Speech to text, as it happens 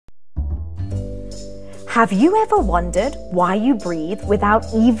Have you ever wondered why you breathe without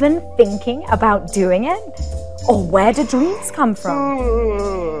even thinking about doing it? Or where do dreams come from?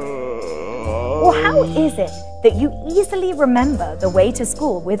 Or how is it that you easily remember the way to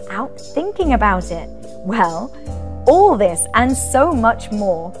school without thinking about it? Well, all this and so much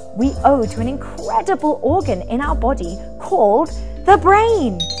more we owe to an incredible organ in our body called the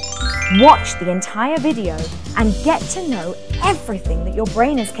brain. Watch the entire video and get to know everything that your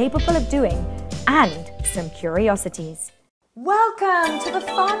brain is capable of doing and some curiosities. Welcome to the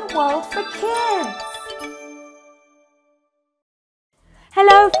fun world for kids!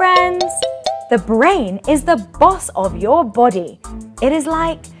 Hello friends! The brain is the boss of your body. It is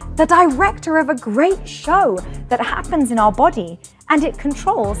like the director of a great show that happens in our body, and it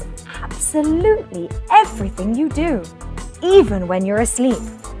controls absolutely everything you do, even when you're asleep.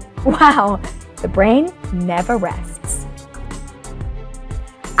 Wow, the brain never rests.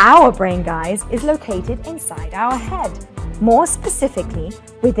 Our brain, guys, is located inside our head, more specifically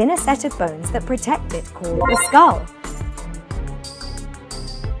within a set of bones that protect it called the skull.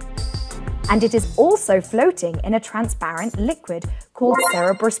 And it is also floating in a transparent liquid called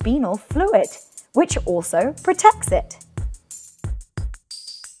cerebrospinal fluid, which also protects it.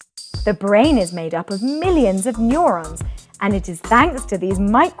 The brain is made up of millions of neurons, and it is thanks to these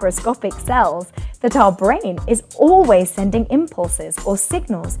microscopic cells that our brain is always sending impulses or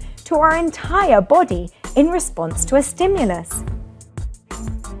signals to our entire body in response to a stimulus.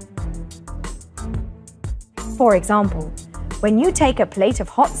 For example, when you take a plate of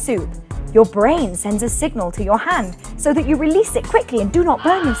hot soup, your brain sends a signal to your hand so that you release it quickly and do not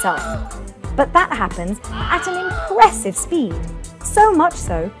burn yourself. But that happens at an impressive speed, so much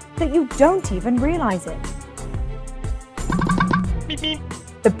so that you don't even realize it.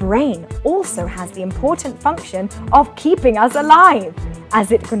 The brain also has the important function of keeping us alive,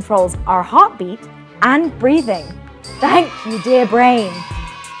 as it controls our heartbeat and breathing. Thank you, dear brain.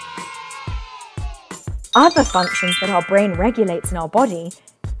 Other functions that our brain regulates in our body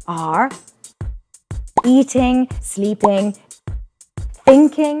are eating, sleeping,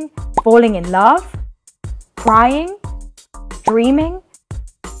 thinking, falling in love, crying, dreaming,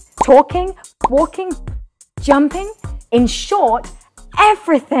 talking, walking, jumping. In short,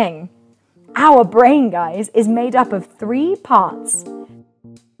 everything. Our brain, guys, is made up of 3 parts: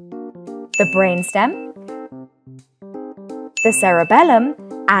 the brainstem, the cerebellum,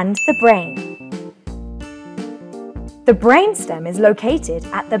 and the brain. The brainstem is located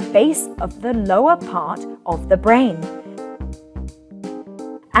at the base of the lower part of the brain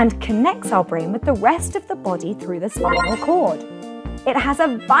and connects our brain with the rest of the body through the spinal cord. It has a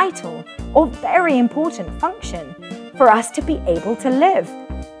vital or very important function for us to be able to live.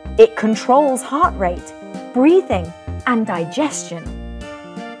 It controls heart rate, breathing, and digestion.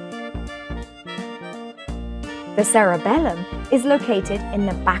 The cerebellum is located in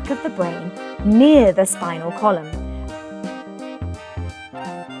the back of the brain near the spinal column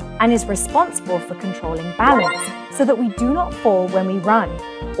and is responsible for controlling balance so that we do not fall when we run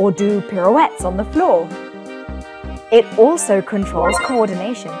or do pirouettes on the floor. It also controls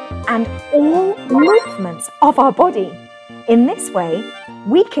coordination and all movements of our body. In this way,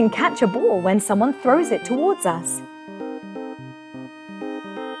 we can catch a ball when someone throws it towards us.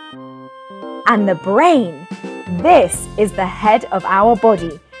 And the brain, this is the head of our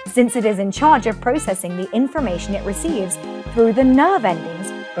body, since it is in charge of processing the information it receives through the nerve endings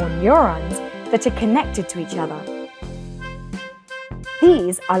or neurons that are connected to each other.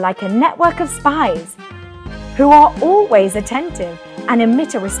 These are like a network of spies who are always attentive and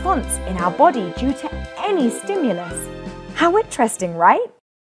emit a response in our body due to any stimulus. How interesting, right?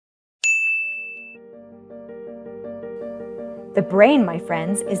 The brain, my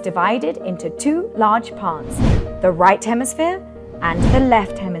friends, is divided into 2 large parts, the right hemisphere and the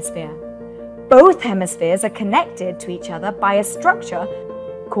left hemisphere. Both hemispheres are connected to each other by a structure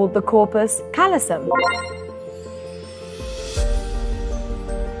called the corpus callosum.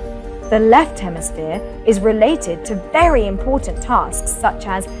 The left hemisphere is related to very important tasks such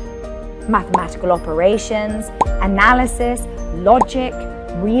as mathematical operations, analysis, logic,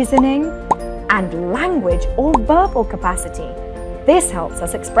 reasoning, and language or verbal capacity. This helps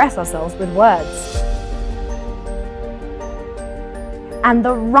us express ourselves with words. And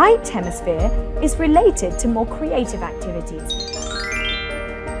the right hemisphere is related to more creative activities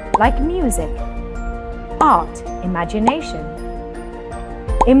like music, art, imagination,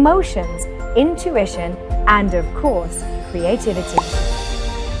 emotions, intuition, and of course, creativity.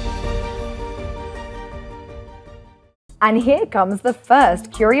 And here comes the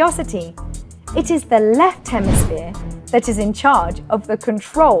first curiosity. It is the left hemisphere that is in charge of the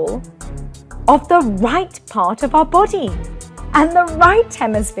control of the right part of our body. And the right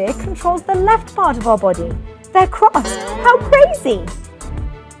hemisphere controls the left part of our body. They're crossed. How crazy!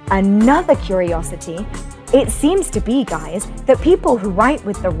 Another curiosity, it seems to be, guys, that people who write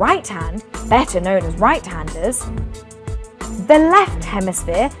with the right hand, better known as right-handers, the left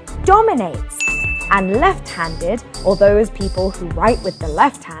hemisphere dominates. And left-handed, or those people who write with the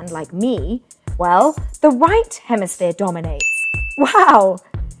left hand like me, well, the right hemisphere dominates. Wow!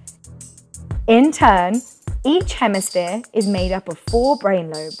 In turn, each hemisphere is made up of 4 brain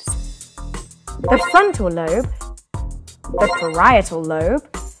lobes. The frontal lobe, the parietal lobe,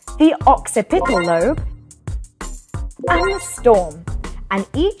 the occipital lobe, and the storm. And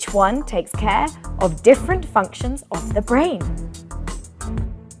each one takes care of different functions of the brain.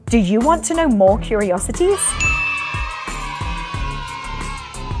 Do you want to know more curiosities?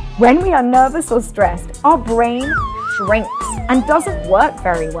 When we are nervous or stressed, our brain shrinks and doesn't work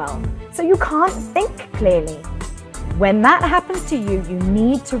very well, so you can't think clearly. When that happens to you, you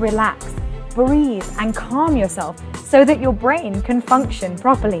need to relax, breathe, and calm yourself so that your brain can function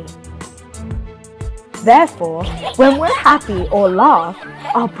properly. Therefore, when we're happy or laugh,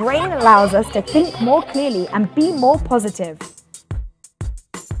 our brain allows us to think more clearly and be more positive.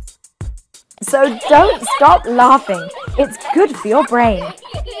 So don't stop laughing. It's good for your brain.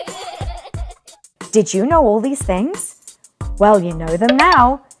 Did you know all these things? Well, you know them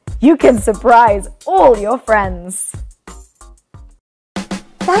now. You can surprise all your friends.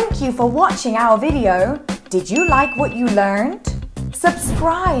 Thank you for watching our video. Did you like what you learned?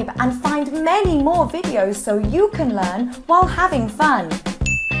 Subscribe and find many more videos so you can learn while having fun.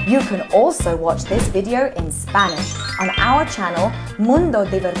 You can also watch this video in Spanish on our channel Mundo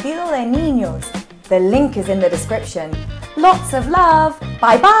Divertido de Niños. The link is in the description. Lots of love.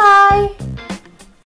 Bye bye.